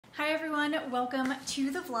Hi everyone, welcome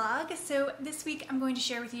to the vlog. So this week I'm going to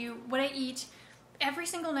share with you what I eat every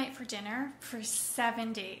single night for dinner for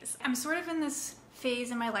 7 days. I'm sort of in this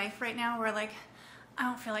phase in my life right now where I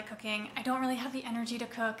don't feel like cooking. I don't really have the energy to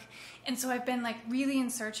cook. And so I've been really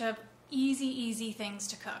in search of easy things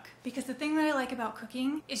to cook, because the thing that I like about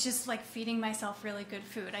cooking is just feeding myself really good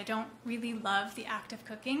food. I don't really love the act of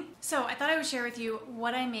cooking. So I thought I would share with you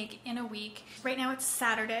what I make in a week. Right now it's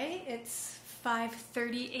Saturday. It's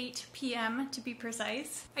 5:38 p.m. to be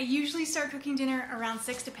precise. I usually start cooking dinner around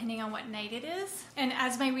 6 depending on what night it is. And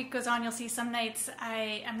as my week goes on, you'll see some nights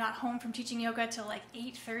I am not home from teaching yoga till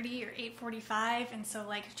 8:30 or 8:45, and so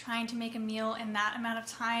trying to make a meal in that amount of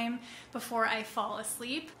time before I fall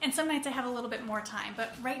asleep. And some nights I have a little bit more time,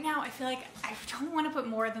 but right now I feel like I don't want to put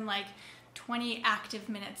more than 20 active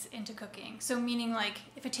minutes into cooking. So meaning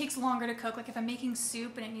if it takes longer to cook, if I'm making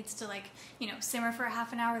soup and it needs to simmer for a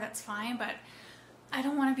half an hour, that's fine, but I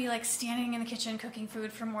don't want to be standing in the kitchen cooking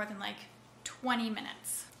food for more than 20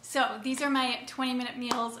 minutes. So these are my 20-minute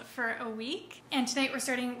meals for a week. And tonight we're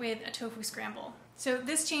starting with a tofu scramble. So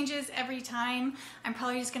this changes every time. I'm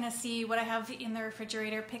probably just gonna see what I have in the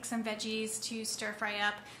refrigerator, pick some veggies to stir fry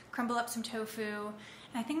up, crumble up some tofu,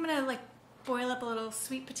 and I think I'm gonna boil up a little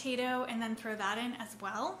sweet potato and then throw that in as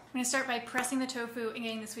well. I'm gonna start by pressing the tofu and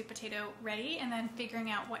getting the sweet potato ready, and then figuring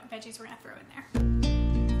out what veggies we're gonna throw in there.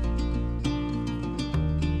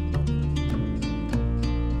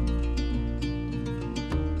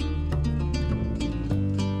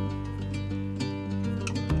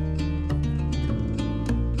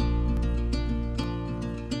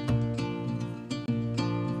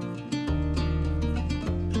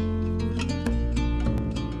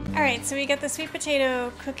 Alright, so we got the sweet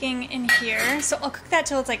potato cooking in here. So I'll cook that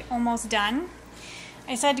till it's almost done.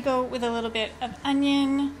 I decided to go with a little bit of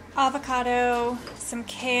onion, avocado, some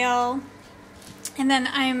kale, and then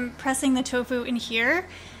I'm pressing the tofu in here.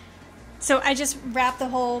 So I just wrap the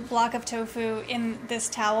whole block of tofu in this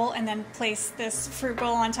towel and then place this fruit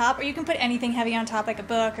bowl on top, or you can put anything heavy on top, like a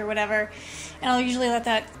book or whatever, and I'll usually let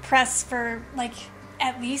that press for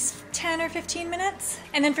at least 10 or 15 minutes.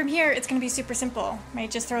 And then from here, it's gonna be super simple, right?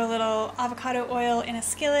 Just throw a little avocado oil in a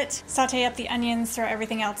skillet, saute up the onions, throw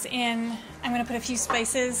everything else in. I'm gonna put a few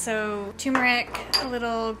spices, so turmeric, a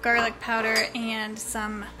little garlic powder, and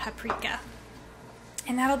some paprika.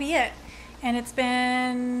 And that'll be it. And it's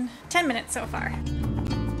been 10 minutes so far.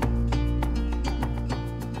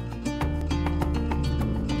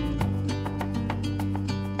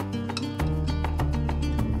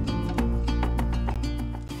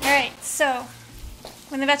 So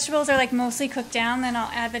when the vegetables are mostly cooked down, then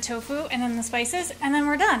I'll add the tofu and then the spices, and then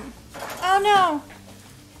we're done. Oh no!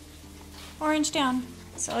 Orange down.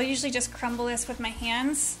 So I'll usually just crumble this with my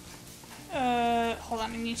hands. Hold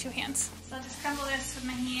on, I need 2 hands. So I'll just crumble this with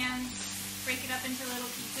my hands, break it up into little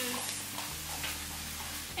pieces.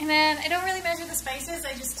 And then I don't really measure the spices,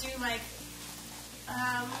 I just do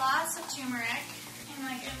lots of turmeric and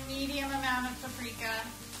a medium amount of paprika,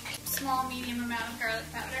 small medium amount of garlic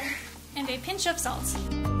powder, and a pinch of salt.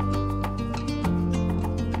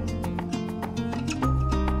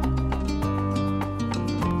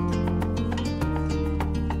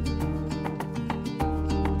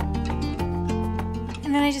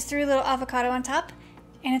 And then I just threw a little avocado on top,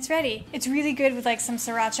 and it's ready. It's really good with some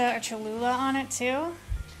sriracha or Cholula on it too.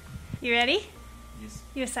 You ready? Yes.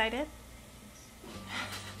 You excited?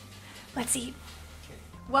 Let's eat.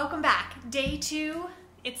 Welcome back. Day 2.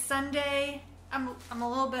 It's Sunday. I'm a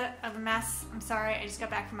little bit of a mess. I'm sorry, I just got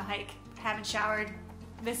back from a hike. I haven't showered.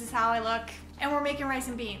 This is how I look. And we're making rice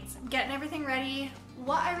and beans. I'm getting everything ready.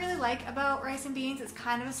 What I really like about rice and beans is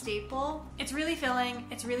kind of a staple. It's really filling,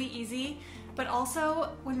 it's really easy, but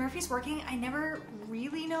also when Murphy's working, I never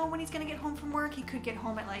really know when he's gonna get home from work. He could get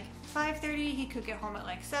home at 5:30, he could get home at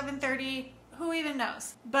 7:30. Who even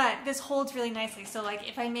knows? But this holds really nicely, so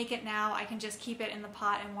if I make it now, I can just keep it in the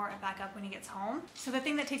pot and warm it back up when he gets home. So the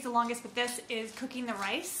thing that takes the longest with this is cooking the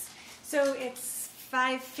rice. So it's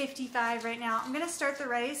 5:55 right now. I'm gonna start the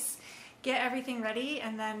rice, get everything ready,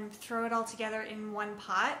 and then throw it all together in one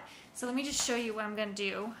pot. So let me just show you what I'm gonna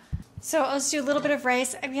do. So I'll just do a little bit of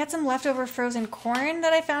rice. We had some leftover frozen corn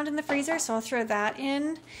that I found in the freezer, so I'll throw that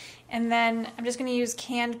in. And then I'm just gonna use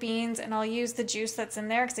canned beans, and I'll use the juice that's in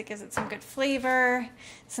there because it gives it some good flavor.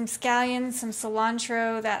 Some scallions, some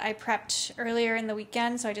cilantro that I prepped earlier in the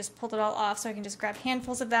weekend, so I just pulled it all off so I can just grab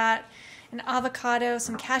handfuls of that. An avocado,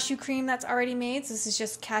 some cashew cream that's already made. So this is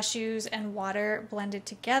just cashews and water blended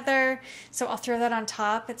together. So I'll throw that on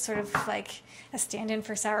top. It's sort of like a stand-in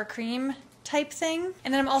for sour cream. type thing.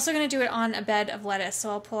 And then I'm also going to do it on a bed of lettuce. So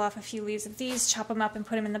I'll pull off a few leaves of these, chop them up and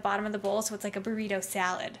put them in the bottom of the bowl so it's like a burrito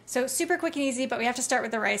salad. So super quick and easy, but we have to start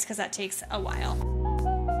with the rice because that takes a while.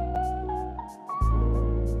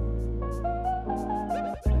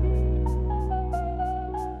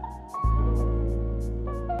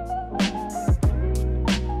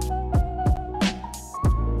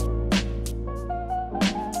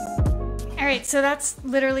 Alright, so that's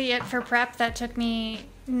literally it for prep. That took me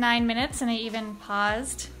 9 minutes, and I even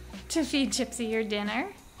paused to feed Gypsy your dinner.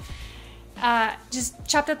 Just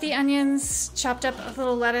chopped up the onions, chopped up a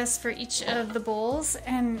little lettuce for each of the bowls,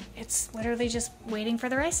 and it's literally just waiting for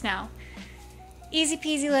the rice now. Easy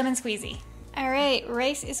peasy lemon squeezy. Alright,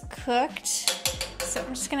 rice is cooked. So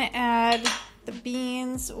I'm just gonna add the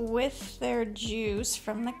beans with their juice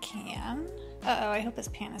from the can. Uh-oh, I hope this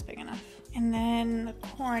pan is big enough. And then the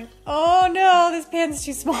corn. Oh no, this pan's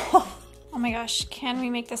too small. Oh my gosh, can we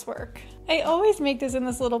make this work? I always make this in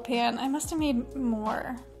this little pan. I must have made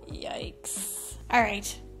more. Yikes. All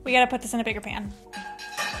right, we gotta put this in a bigger pan.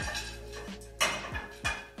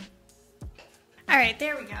 All right,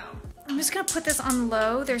 there we go. I'm just gonna put this on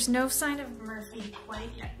low. There's no sign of Murphy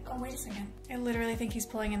quite yet. Oh, wait a second. I literally think he's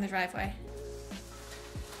pulling in the driveway.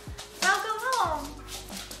 Welcome home.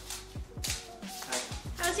 Hi.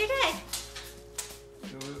 How's your day?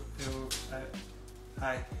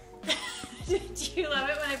 Hi. Did you love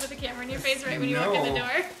it when I put the camera in your face right when you walk in the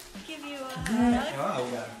door? Give you a hug. Oh,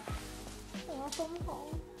 yeah. Welcome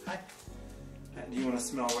home. Hi. Do you want to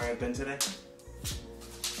smell where I've been today?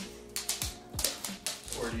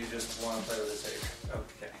 Or do you just want to play with the tape?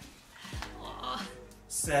 Okay. Aww.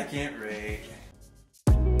 Second rate.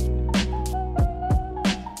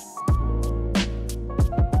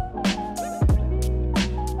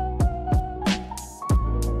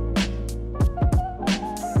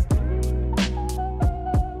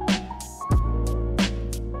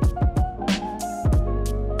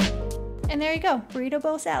 And there you go, burrito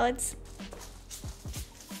bowl salads.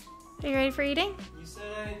 Are you ready for eating? You said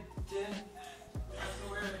I didn't have to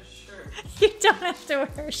wear a shirt. You don't have to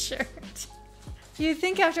wear a shirt. You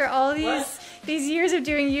think after all these years of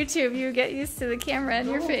doing YouTube, you would get used to the camera in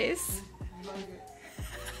your face.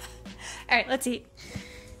 All right, let's eat.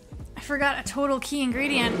 I forgot a total key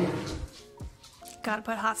ingredient. Gotta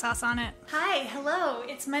put hot sauce on it. Hi, hello,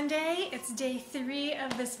 it's Monday. It's day 3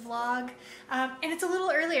 of this vlog. And it's a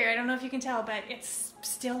little earlier, I don't know if you can tell, but it's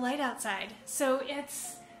still light outside. So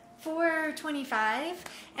it's 4:25,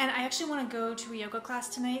 and I actually want to go to a yoga class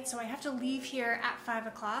tonight, so I have to leave here at 5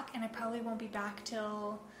 o'clock, and I probably won't be back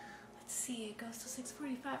till, let's see, it goes till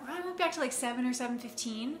 6:45. I won't be back till like 7 or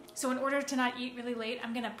 7:15. So in order to not eat really late,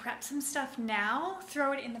 I'm gonna prep some stuff now,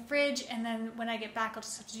 throw it in the fridge, and then when I get back, I'll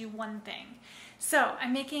just have to do one thing. So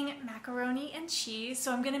I'm making macaroni and cheese.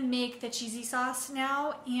 So I'm gonna make the cheesy sauce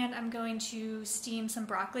now, and I'm going to steam some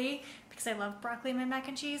broccoli because I love broccoli in my mac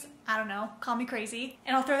and cheese. I don't know, call me crazy.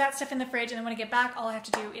 And I'll throw that stuff in the fridge, and then when I get back, all I have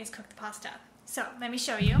to do is cook the pasta. So let me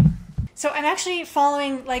show you. So I'm actually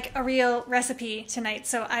following like a real recipe tonight,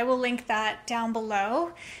 so I will link that down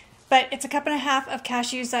below. But it's 1.5 cups of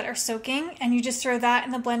cashews that are soaking, and you just throw that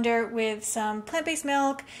in the blender with some plant-based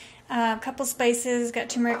milk, a couple spices, got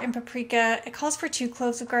turmeric and paprika. It calls for 2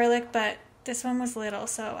 cloves of garlic, but this one was little,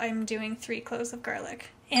 so I'm doing 3 cloves of garlic.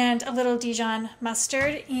 And a little Dijon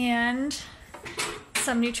mustard and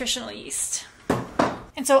some nutritional yeast.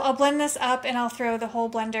 And so I'll blend this up, and I'll throw the whole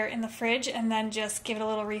blender in the fridge and then just give it a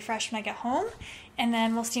little refresh when I get home, and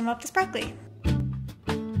then we'll steam up this broccoli.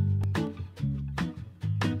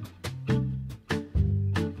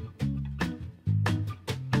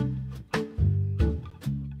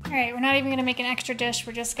 Alright, we're not even going to make an extra dish.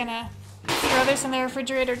 We're just going to throw this in the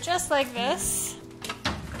refrigerator just like this.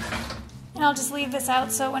 And I'll just leave this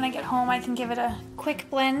out so when I get home I can give it a quick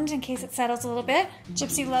blend in case it settles a little bit.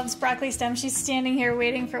 Gypsy loves broccoli stems. She's standing here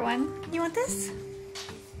waiting for one. You want this?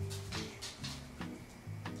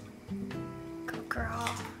 Good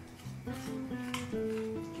girl.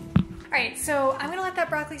 Alright, so I'm going to let that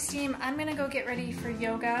broccoli steam. I'm going to go get ready for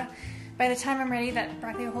yoga. By the time I'm ready, that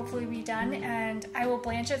broccoli will hopefully be done, and I will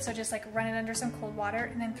blanch it, so just like run it under some cold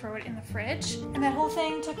water and then throw it in the fridge. And that whole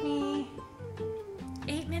thing took me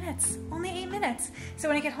 8 minutes, only 8 minutes. So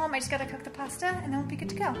when I get home, I just gotta cook the pasta and then we'll be good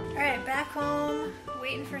to go. All right, back home,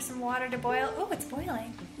 waiting for some water to boil. Oh, it's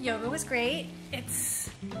boiling. Yoga was great. It's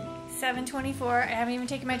 7:24. I haven't even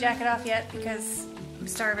taken my jacket off yet because I'm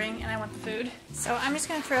starving and I want the food. So I'm just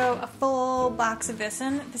gonna throw a full box of this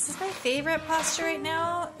in. This is my favorite pasta right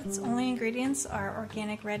now. Its only ingredients are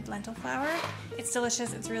organic red lentil flour. It's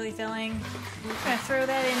delicious, it's really filling. I'm gonna throw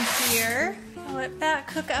that in here. I'll let that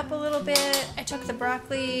cook up a little bit. I took the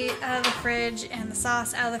broccoli out of the fridge and the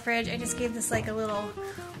sauce out of the fridge. I just gave this like a little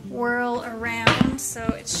whirl around, so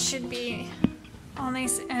it should be all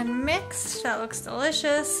nice and mixed. That looks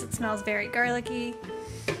delicious. It smells very garlicky.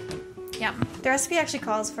 Yum. The recipe actually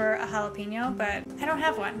calls for a jalapeno, but I don't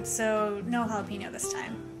have one, so no jalapeno this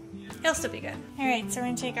time. It'll still be good. Alright, so we're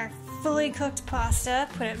gonna take our fully cooked pasta,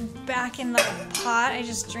 put it back in the pot. I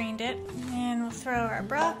just drained it. And we'll throw our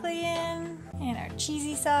broccoli in, and our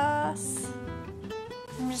cheesy sauce.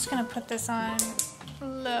 I'm just gonna put this on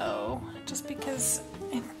low, just because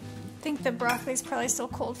I think the broccoli's probably still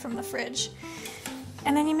cold from the fridge.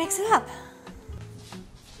 And then you mix it up.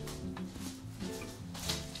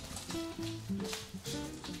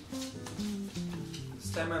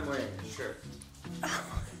 This time I'm wearing a shirt.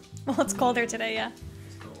 Well, it's colder today, yeah.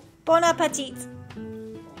 It's cool. Bon appetit.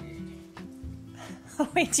 Oh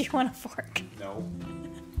wait, do you want a fork? No.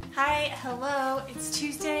 Hi, hello, it's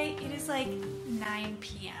Tuesday. It is like 9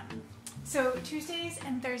 p.m. So Tuesdays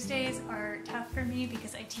and Thursdays are tough for me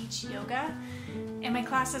because I teach yoga and my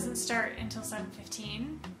class doesn't start until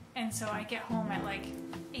 7:15, and so I get home at like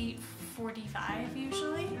 8:45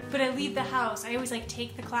 usually. But I leave the house. I always like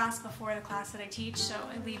take the class before the class that I teach, so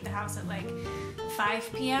I leave the house at like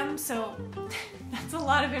 5 p.m. So that's a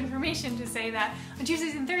lot of information to say that on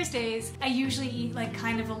Tuesdays and Thursdays I usually eat like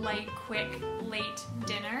kind of a light, quick, late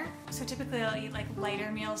dinner. So typically I'll eat like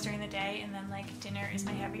lighter meals during the day and then like dinner is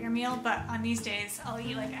my heavier meal, but on these days I'll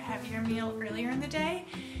eat like a heavier meal earlier in the day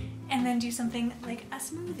and then do something like a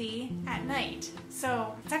smoothie at night.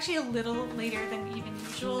 So it's actually a little later than even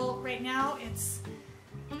usual right now. It's,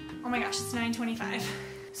 oh my gosh, it's 9:25.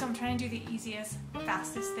 So I'm trying to do the easiest,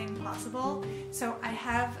 fastest thing possible. So I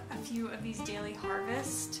have a few of these Daily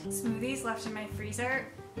Harvest smoothies left in my freezer.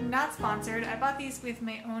 Not sponsored. I bought these with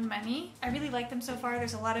my own money. I really like them so far.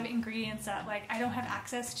 There's a lot of ingredients that like I don't have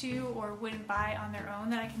access to or wouldn't buy on their own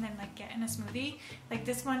that I can then like get in a smoothie. Like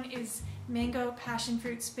this one is mango, passion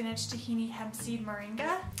fruit, spinach, tahini, hemp seed,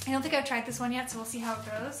 moringa. I don't think I've tried this one yet, so we'll see how it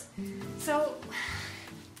goes. So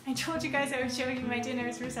I told you guys I would show you my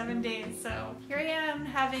dinners for 7 days, so here I am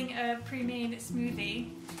having a pre-made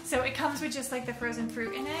smoothie. So it comes with just like the frozen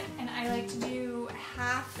fruit in it, and I like to do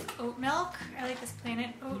half oat milk. I like this Planet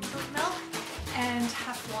oat milk, and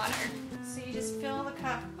half water. So you just fill the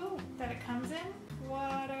cup that it comes in,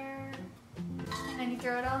 water, and then you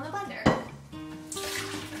throw it all in the blender.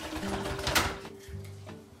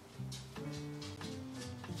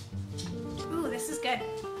 Ooh, this is good.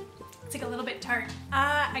 It's like a little bit tart.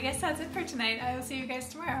 I guess that's it for tonight. I will see you guys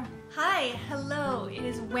tomorrow. Hi, hello. It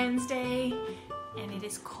is Wednesday and it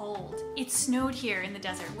is cold. It snowed here in the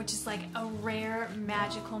desert, which is like a rare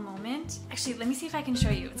magical moment. Actually, let me see if I can show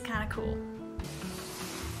you. It's kind of cool.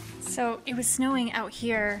 So it was snowing out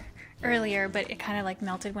here earlier, but it kind of like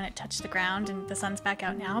melted when it touched the ground, and the sun's back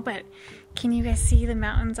out now. But can you guys see the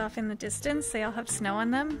mountains off in the distance? They all have snow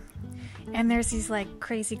on them. And there's these like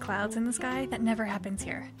crazy clouds in the sky. That never happens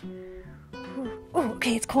here. Oh,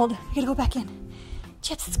 okay, it's cold. We gotta go back in.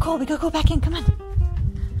 Chips, it's cold. We gotta go back in. Come on.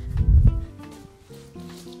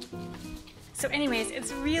 So anyways,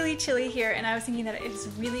 it's really chilly here, and I was thinking that it's a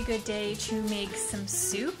really good day to make some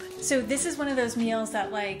soup. So this is one of those meals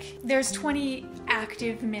that like, there's 20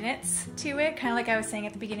 active minutes to it, kind of like I was saying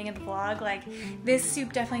at the beginning of the vlog. Like, this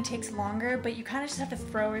soup definitely takes longer, but you kind of just have to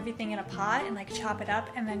throw everything in a pot and like chop it up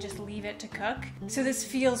and then just leave it to cook. So this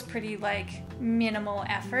feels pretty like minimal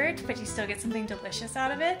effort, but you still get something delicious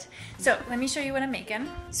out of it. So let me show you what I'm making.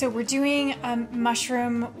 So we're doing a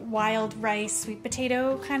mushroom, wild rice, sweet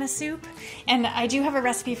potato kind of soup. And I do have a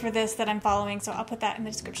recipe for this that I'm following, so I'll put that in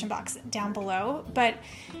the description box down below. But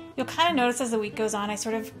you'll kind of notice as the week goes on, I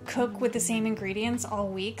sort of cook with the same ingredients all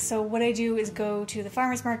week. So what I do is go to the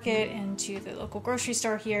farmer's market and to the local grocery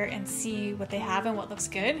store here and see what they have and what looks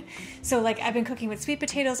good. So like I've been cooking with sweet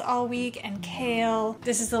potatoes all week and kale.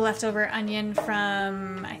 This is the leftover onion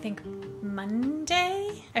from, I think,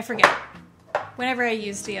 Monday? I forget. Whenever I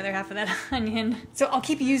used the other half of that onion. So I'll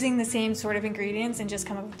keep using the same sort of ingredients and just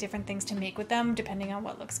come up with different things to make with them depending on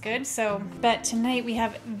what looks good. So, but tonight we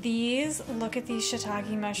have these. Look at these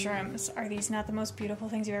shiitake mushrooms. Are these not the most beautiful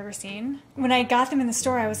things you've ever seen? When I got them in the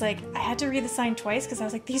store, I was like, I had to read the sign twice because I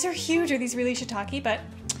was like, these are huge. Are these really shiitake? But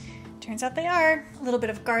turns out they are. A little bit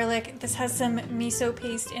of garlic. This has some miso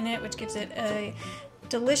paste in it, which gives it a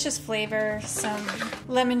delicious flavor, some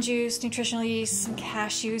lemon juice, nutritional yeast, some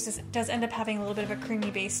cashews. This does end up having a little bit of a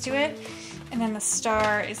creamy base to it. And then the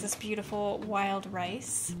star is this beautiful wild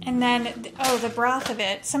rice. And then, oh, the broth of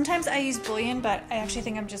it. Sometimes I use bouillon, but I actually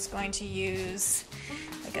think I'm just going to use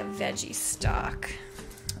like a veggie stock.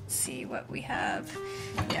 Let's see what we have.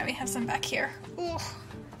 Yeah, we have some back here. Ooh.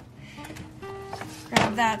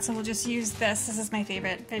 Grab that, so we'll just use this. This is my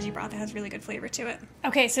favorite veggie broth. It has really good flavor to it.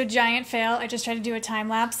 Okay, so giant fail. I just tried to do a time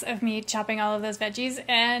lapse of me chopping all of those veggies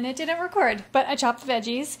and it didn't record, but I chopped the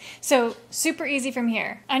veggies. So super easy from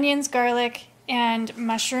here. Onions, garlic, and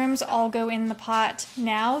mushrooms all go in the pot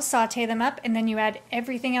now. Saute them up and then you add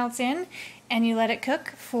everything else in and you let it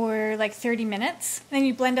cook for like 30 minutes. Then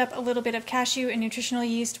you blend up a little bit of cashew and nutritional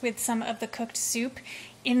yeast with some of the cooked soup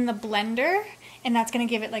in the blender, and that's gonna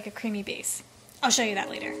give it like a creamy base. I'll show you that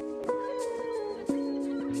later.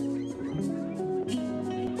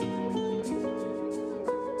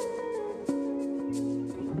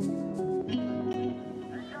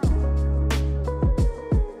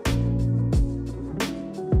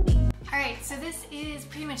 Alright, so this is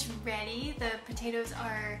pretty much ready. The potatoes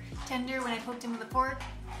are tender when I poked them with a fork.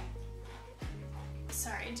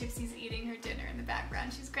 Sorry, Gypsy's eating her dinner in the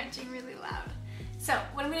background. She's crunching really loud. So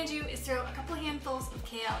what I'm going to do is throw a couple handfuls of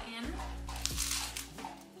kale in.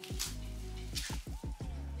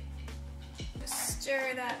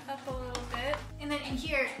 Stir that up a little bit. And then in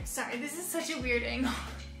here, sorry, this is such a weird angle.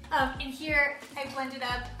 In here, I blended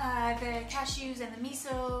up the cashews and the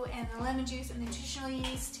miso and the lemon juice and the nutritional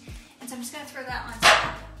yeast. And so I'm just gonna throw that on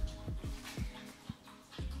top.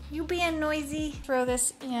 You being noisy. Throw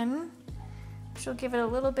this in, which will give it a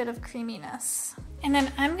little bit of creaminess. And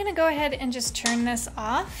then I'm gonna go ahead and just turn this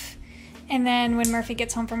off. And then when Murphy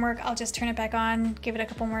gets home from work, I'll just turn it back on, give it a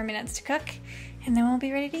couple more minutes to cook, and then we'll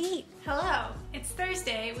be ready to eat. Hello, it's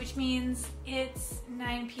Thursday, which means it's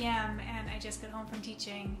 9 p.m. and I just got home from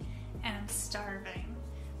teaching and I'm starving.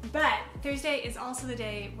 But Thursday is also the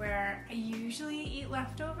day where I usually eat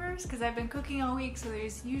leftovers because I've been cooking all week, so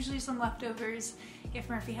there's usually some leftovers if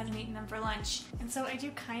Murphy hasn't eaten them for lunch. And so I do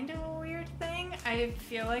kind of a weird thing. I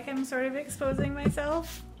feel like I'm sort of exposing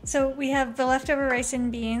myself. So we have the leftover rice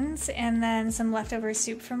and beans and then some leftover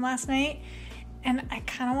soup from last night. And I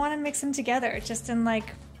kind of want to mix them together, just in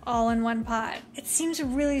like all in one pot. It seems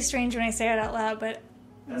really strange when I say it out loud, but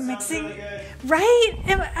that mixing, sounds really good.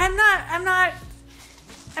 right?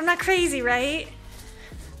 I'm not crazy, right?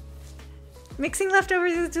 Mixing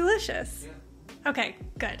leftovers is delicious. Yeah. Okay,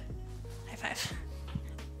 good. High five.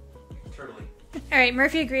 Totally. All right,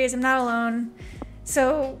 Murphy agrees. I'm not alone.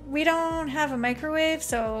 So we don't have a microwave,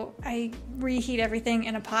 so I reheat everything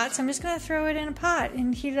in a pot. So I'm just gonna throw it in a pot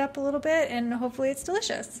and heat it up a little bit, and hopefully it's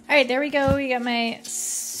delicious. All right, there we go. We got my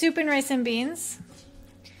soup and rice and beans.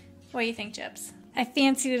 What do you think, Chips? I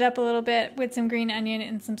fancied it up a little bit with some green onion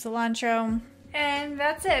and some cilantro. And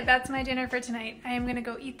that's it. That's my dinner for tonight. I am gonna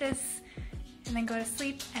go eat this and then go to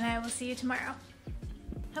sleep, and I will see you tomorrow.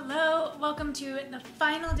 Hello, welcome to the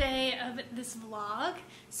final day of this vlog.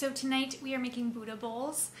 So tonight we are making Buddha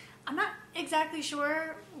bowls. I'm not exactly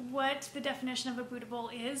sure what the definition of a Buddha bowl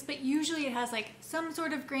is, but usually it has like some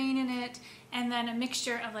sort of grain in it and then a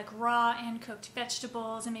mixture of like raw and cooked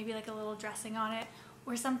vegetables and maybe like a little dressing on it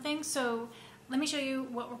or something. So let me show you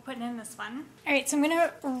what we're putting in this one. All right, so I'm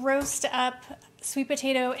gonna roast up sweet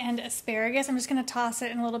potato and asparagus. I'm just gonna toss it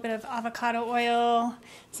in a little bit of avocado oil,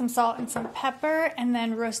 some salt and some pepper, and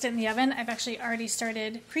then roast it in the oven. I've actually already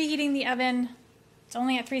started preheating the oven. It's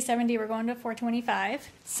only at 370, we're going to 425.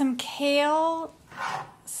 Some kale,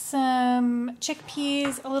 some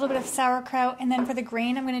chickpeas, a little bit of sauerkraut, and then for the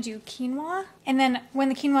grain, I'm gonna do quinoa. And then when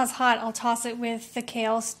the quinoa is hot, I'll toss it with the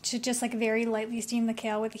kale to just like very lightly steam the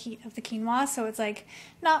kale with the heat of the quinoa. So it's like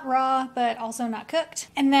not raw, but also not cooked.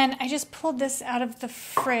 And then I just pulled this out of the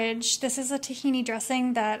fridge. This is a tahini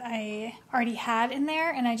dressing that I already had in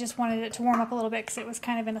there, and I just wanted it to warm up a little bit because it was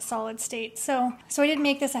kind of in a solid state. So I did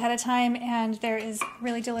make this ahead of time, and there is a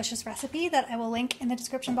really delicious recipe that I will link in the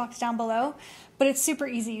description box down below. But it's super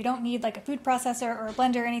easy. You don't need like a food processor or a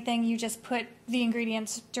blender or anything. You just put the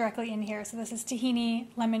ingredients directly in here. So this is tahini,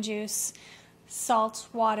 lemon juice, salt,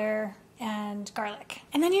 water, and garlic.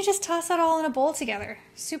 And then you just toss that all in a bowl together.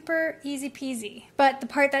 Super easy peasy. But the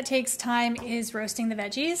part that takes time is roasting the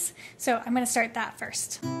veggies. So I'm gonna start that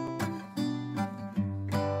first.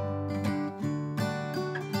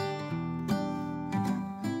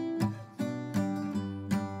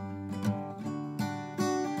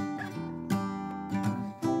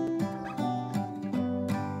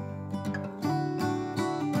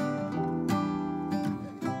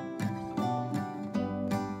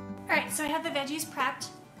 So I have the veggies prepped.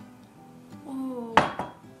 Ooh,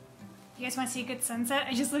 guys want to see a good sunset?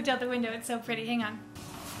 I just looked out the window. It's so pretty. Hang on.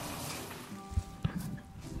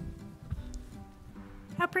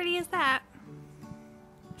 How pretty is that?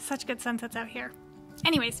 Such good sunsets out here.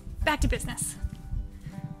 Anyways, back to business.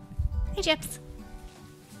 Hey, Chips.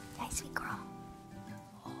 Hi, sweet girl.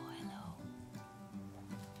 Oh, hello.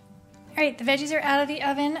 All right, the veggies are out of the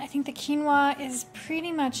oven. I think the quinoa is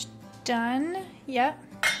pretty much done. Yep.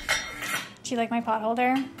 Do you like my pot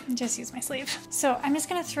holder? Just use my sleeve. So I'm just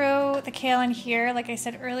gonna throw the kale in here, like I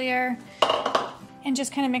said earlier, and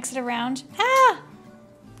just kind of mix it around. Ah!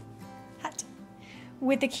 Hot.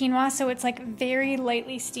 With the quinoa, so it's like very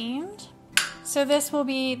lightly steamed. So this will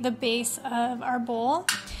be the base of our bowl.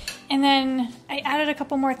 And then I added a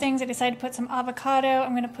couple more things. I decided to put some avocado.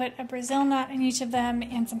 I'm gonna put a Brazil nut in each of them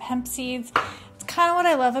and some hemp seeds. It's kind of what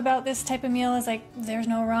I love about this type of meal is like there's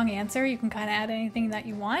no wrong answer. You can kind of add anything that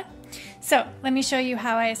you want. So let me show you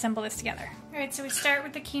how I assemble this together. All right, so we start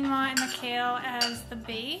with the quinoa and the kale as the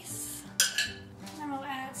base. Then we'll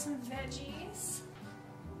add some veggies,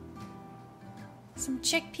 some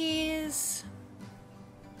chickpeas,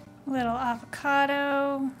 a little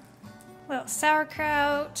avocado, a little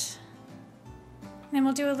sauerkraut. Then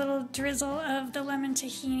we'll do a little drizzle of the lemon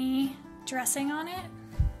tahini dressing on it.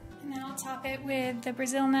 And then I'll top it with the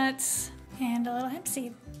Brazil nuts and a little hemp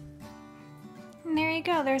seed. And there you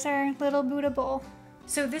go, there's our little Buddha bowl.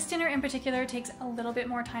 So this dinner in particular takes a little bit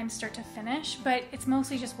more time start to finish, but it's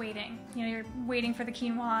mostly just waiting. You know, you're waiting for the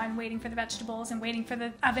quinoa and waiting for the vegetables and waiting for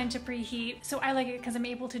the oven to preheat. So I like it because I'm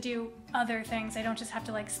able to do other things. I don't just have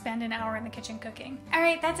to like spend an hour in the kitchen cooking. All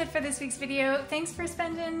right, that's it for this week's video. Thanks for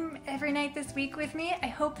spending every night this week with me. I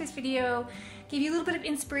hope this video gave you a little bit of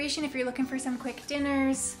inspiration if you're looking for some quick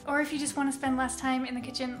dinners, or if you just want to spend less time in the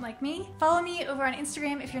kitchen like me. Follow me over on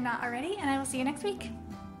Instagram if you're not already, and I will see you next week.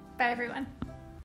 Bye everyone.